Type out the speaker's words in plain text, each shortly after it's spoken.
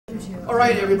All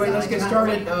right, everybody, let's get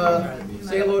started.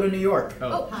 Say hello to New York.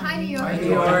 Oh, hi, New York. Hi, New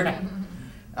York.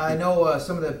 I know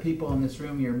some of the people in this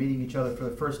room, you're meeting each other for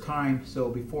the first time, so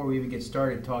before we even get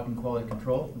started talking quality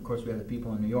control, of course we have the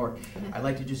people in New York, I'd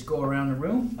like to just go around the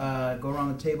room, go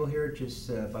around the table here,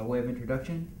 just by way of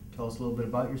introduction. Tell us a little bit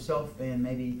about yourself and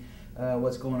maybe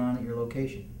what's going on at your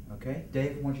location. Okay?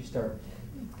 Dave, why don't you start?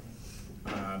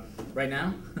 Right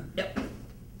now? Yep.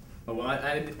 Oh, well,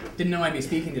 I didn't know I'd be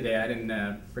speaking today. I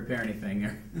didn't prepare anything.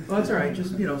 Well, that's all right.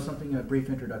 Just, you know, something, a brief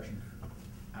introduction.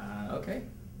 Okay.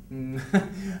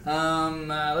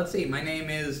 Let's see. My name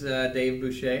is Dave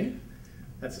Boucher.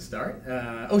 That's a start.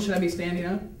 Oh, should I be standing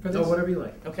up for this? Oh, whatever you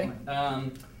like. Okay.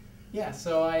 Yeah,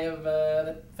 so I have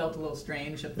that felt a little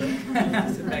strange up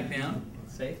there. Sit back down.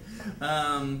 It's safe.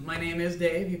 My name is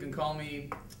Dave. You can call me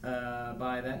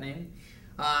by that name.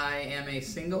 I am a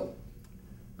single.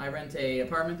 I rent a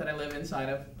apartment that I live inside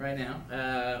of right now,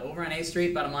 over on 8th Street,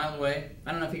 about a mile away.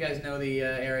 I don't know if you guys know the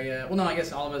area. Well, no, I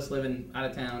guess all of us live in out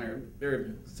of town,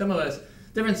 or some of us,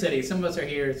 different cities. Some of us are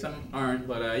here, some aren't,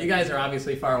 but you guys are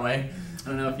obviously far away. I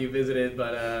don't know if you visited,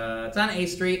 but it's on 8th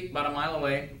Street, about a mile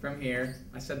away from here.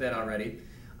 I said that already.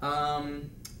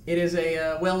 It is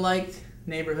a well-liked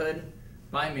neighborhood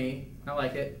by me. I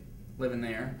like it, living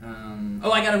there.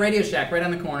 Oh, I got a Radio Shack right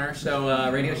on the corner, so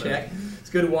Radio Shack.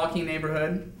 Good walking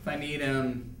neighborhood. If I need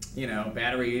you know,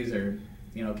 batteries or,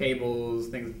 you know, cables,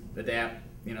 things adapt,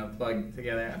 you know, plug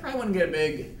together. I probably wouldn't get a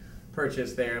big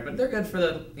purchase there, but they're good for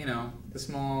the, you know, the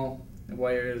small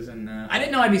wires. And I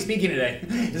didn't know I'd be speaking today.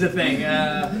 Is a thing.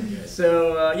 Yeah.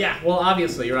 Well,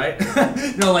 obviously, right?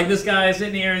 You know, like this guy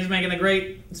sitting here, he's making a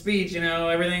great speech. You know,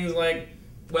 everything's like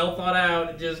well thought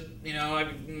out. Just, you know,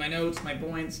 my notes, my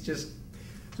points, just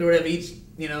sort of each,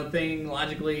 you know, thing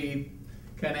logically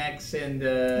connects, and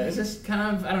is this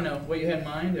kind of, I don't know, what you had in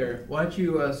mind, or? Why don't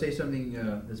you say something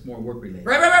that's more work-related?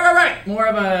 Right. More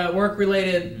of a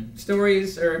work-related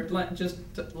stories, or just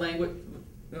language,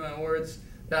 words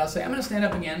that I'll say. I'm going to stand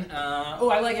up again.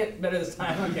 Oh, I like it better this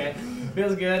time. Okay.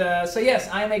 Feels good. So yes,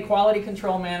 I am a quality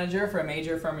control manager for a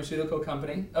major pharmaceutical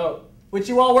company. Oh, which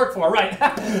you all work for, right?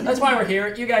 That's why we're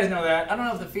here. You guys know that. I don't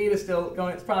know if the feed is still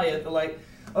going. It's probably at the light.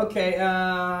 Okay,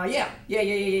 yeah.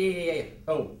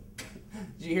 Oh.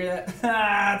 Did you hear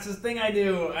that? It's this thing I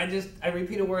do. I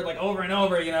repeat a word like over and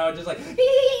over, you know, just like,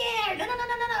 yeah, no.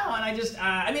 And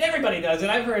I mean, everybody does it.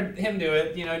 I've heard him do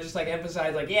it, you know, just like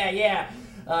emphasize like, yeah.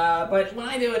 But when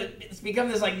I do it, it's become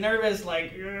this like nervous,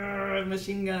 like,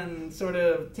 machine gun sort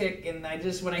of tick. And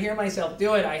when I hear myself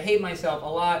do it, I hate myself a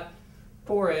lot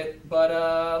for it.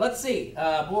 But let's see.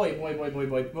 Boy.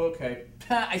 Okay.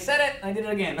 I said it. I did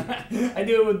it again. I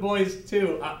do it with boys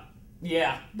too.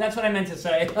 Yeah, that's what I meant to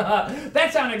say.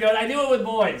 That sounded good. I do it with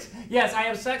boys. Yes, I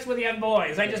have sex with young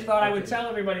boys. I just thought I would tell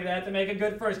everybody that to make a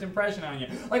good first impression on you.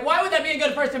 Like, why would that be a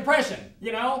good first impression?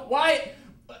 You know, why?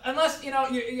 Unless, you know,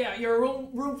 you're a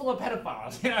room full of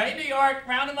pedophiles. You know, in New York,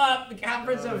 round them up. The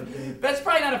conference of that's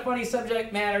probably not a funny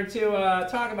subject matter to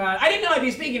talk about. I didn't know I'd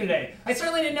be speaking today. I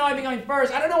certainly didn't know I'd be going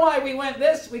first. I don't know why we went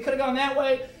this. We could have gone that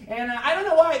way, and I don't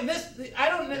know why this.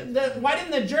 Why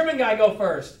didn't the German guy go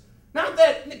first? Not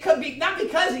that it could be, not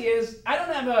because he is. I don't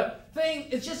have a thing.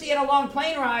 It's just he had a long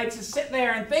plane ride to sit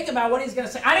there and think about what he's going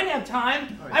to say. I didn't have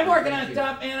time. Right, I'm working on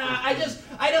stuff, and I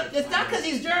don't. It's not because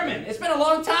he's German. It's been a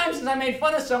long time since I made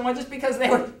fun of someone just because they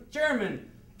were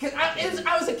German. Because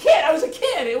I was a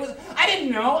kid. It was. I didn't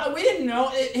know. We didn't know.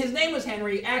 His name was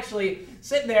Henry. Actually,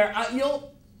 sit there.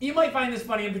 You might find this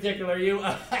funny in particular.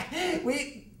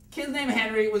 Kid's name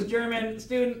Henry was German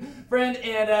student friend,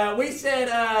 and we said.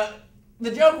 The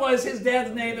joke was his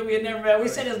dad's name that we had never met. We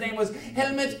said his name was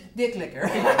Helmut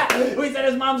Dicklicker. We said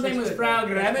his mom's name was Frau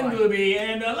Grabenbubi.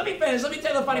 And let me finish. Let me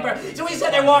tell the funny part. So we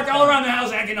said they walked all around the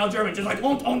house acting all German, just like,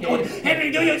 und.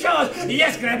 Henry, do your chores.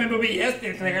 Yes, Grabenbubi. Yes,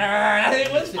 Dicklicker.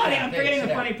 It was funny. I'm forgetting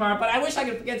the funny part, but I wish I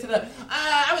could get to the.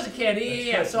 I was a kid.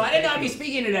 Yeah. So I didn't know I'd be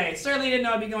speaking today. Certainly didn't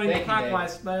know I'd be going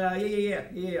clockwise. But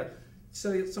yeah.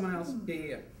 So someone else.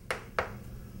 Yeah.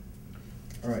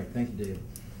 All right. Thank you, Dave.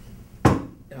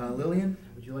 Lillian,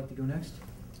 would you like to go next?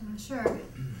 Sure.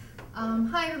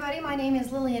 Hi, everybody. My name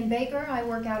is Lillian Baker. I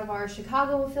work out of our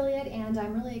Chicago affiliate, and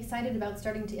I'm really excited about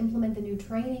starting to implement the new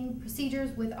training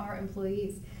procedures with our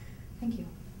employees. Thank you.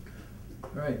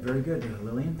 All right. Very good,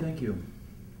 Lillian. Thank you.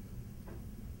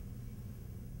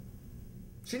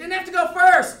 She didn't have to go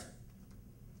first.